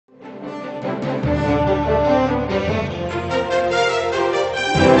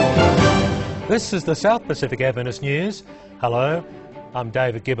This is the South Pacific Adventist News. Hello, I'm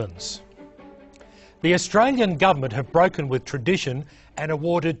David Gibbons. The Australian government have broken with tradition and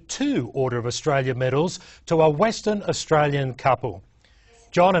awarded 2 Order of Australia medals to a Western Australian couple.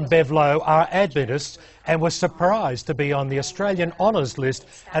 John and Bev Lowe are Adventists and were surprised to be on the Australian Honours list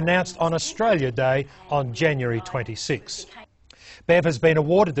announced on Australia Day on January 26. Bev has been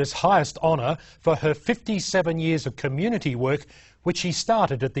awarded this highest honour for her 57 years of community work, which she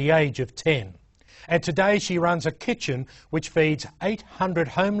started at the age of 10. And today she runs a kitchen which feeds 800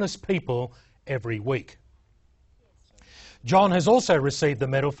 homeless people every week. John has also received the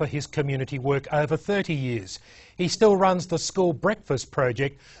medal for his community work over 30 years. He still runs the School Breakfast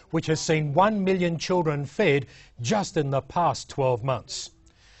Project, which has seen 1 million children fed just in the past 12 months.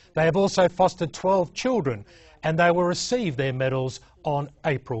 They have also fostered 12 children, and they will receive their medals on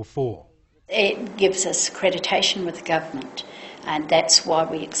April 4. It gives us accreditation with the government, and that's why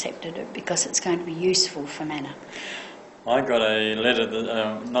we accepted it, because it's going to be useful for Manor. I got a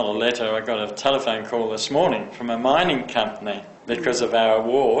letter, I got a telephone call this morning from a mining company because of our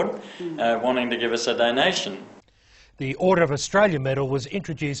award, wanting to give us a donation. The Order of Australia medal was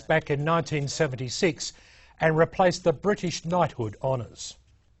introduced back in 1976 and replaced the British knighthood honours.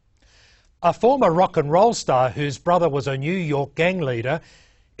 A former rock and roll star whose brother was a New York gang leader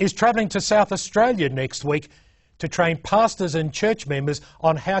is travelling to South Australia next week to train pastors and church members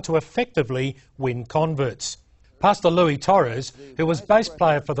on how to effectively win converts. Pastor Louis Torres, who was bass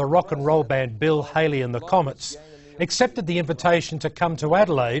player for the rock and roll band Bill Haley and the Comets, accepted the invitation to come to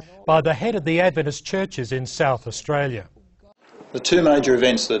Adelaide by the head of the Adventist churches in South Australia. The 2 major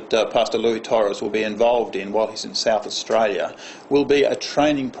events that Pastor Louis Torres will be involved in while he's in South Australia will be a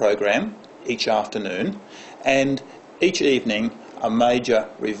training program each afternoon, and each evening a major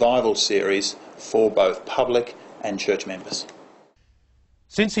revival series for both public and church members.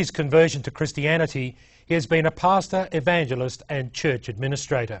 Since his conversion to Christianity, he has been a pastor, evangelist and church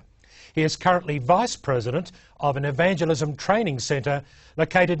administrator. He is currently Vice President of an evangelism training centre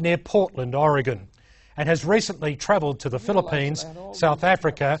located near Portland, Oregon, and has recently travelled to the Philippines, South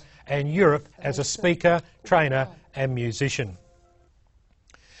Africa and Europe as a speaker, trainer and musician.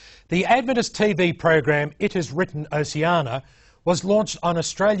 The Adventist TV program It Is Written Oceania was launched on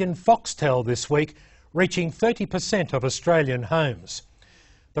Australian Foxtel this week, reaching 30% of Australian homes.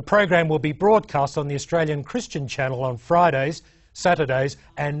 The program will be broadcast on the Australian Christian channel on Fridays, Saturdays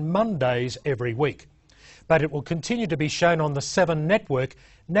and Mondays every week. But it will continue to be shown on the 7 network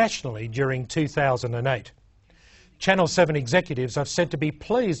nationally during 2008. Channel 7 executives are said to be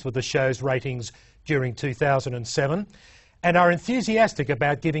pleased with the show's ratings during 2007 and are enthusiastic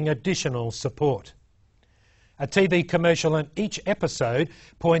about giving additional support. A TV commercial in each episode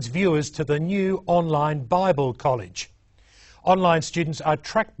points viewers to the new online Bible College. Online students are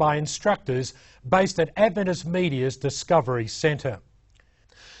tracked by instructors based at Adventist Media's Discovery Centre.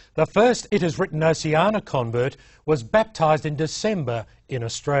 The first It Is Written Oceania convert was baptised in December in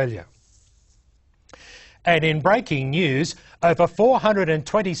Australia. And in breaking news, over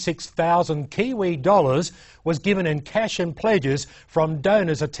 426,000 Kiwi dollars was given in cash and pledges from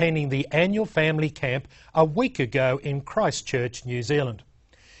donors attending the annual family camp a week ago in Christchurch, New Zealand.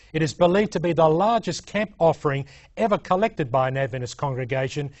 It is believed to be the largest camp offering ever collected by an Adventist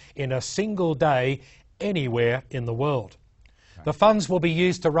congregation in a single day anywhere in the world. The funds will be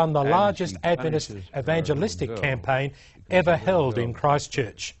used to run the largest Adventist evangelistic campaign ever held in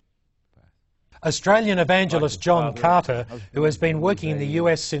Christchurch. Australian evangelist John Carter, who has been working in the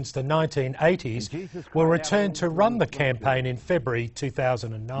US since the 1980s, will return to run the campaign in February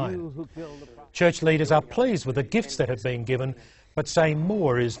 2009. Church leaders are pleased with the gifts that have been given, but say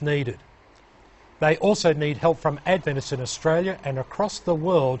more is needed. They also need help from Adventists in Australia and across the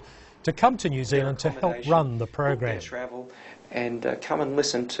world to come to New Zealand to help run the program. Travel and come and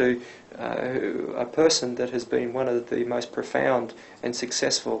listen to a person that has been one of the most profound and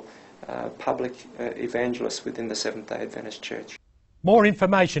successful public evangelists within the Seventh-day Adventist Church. More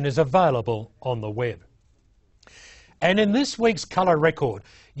information is available on the web. And in this week's Colour Record,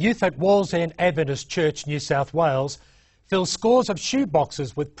 youth at Wallsend Adventist Church, New South Wales, fill scores of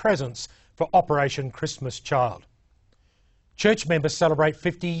shoeboxes with presents for Operation Christmas Child. Church members celebrate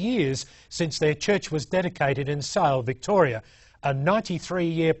 50 years since their church was dedicated in Sale, Victoria, a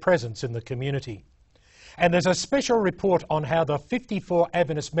 93-year presence in the community. And there's a special report on how the 54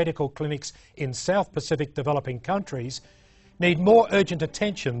 Adventist medical clinics in South Pacific developing countries need more urgent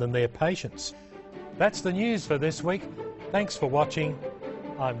attention than their patients. That's the news for this week. Thanks for watching.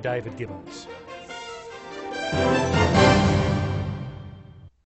 I'm David Gibbons.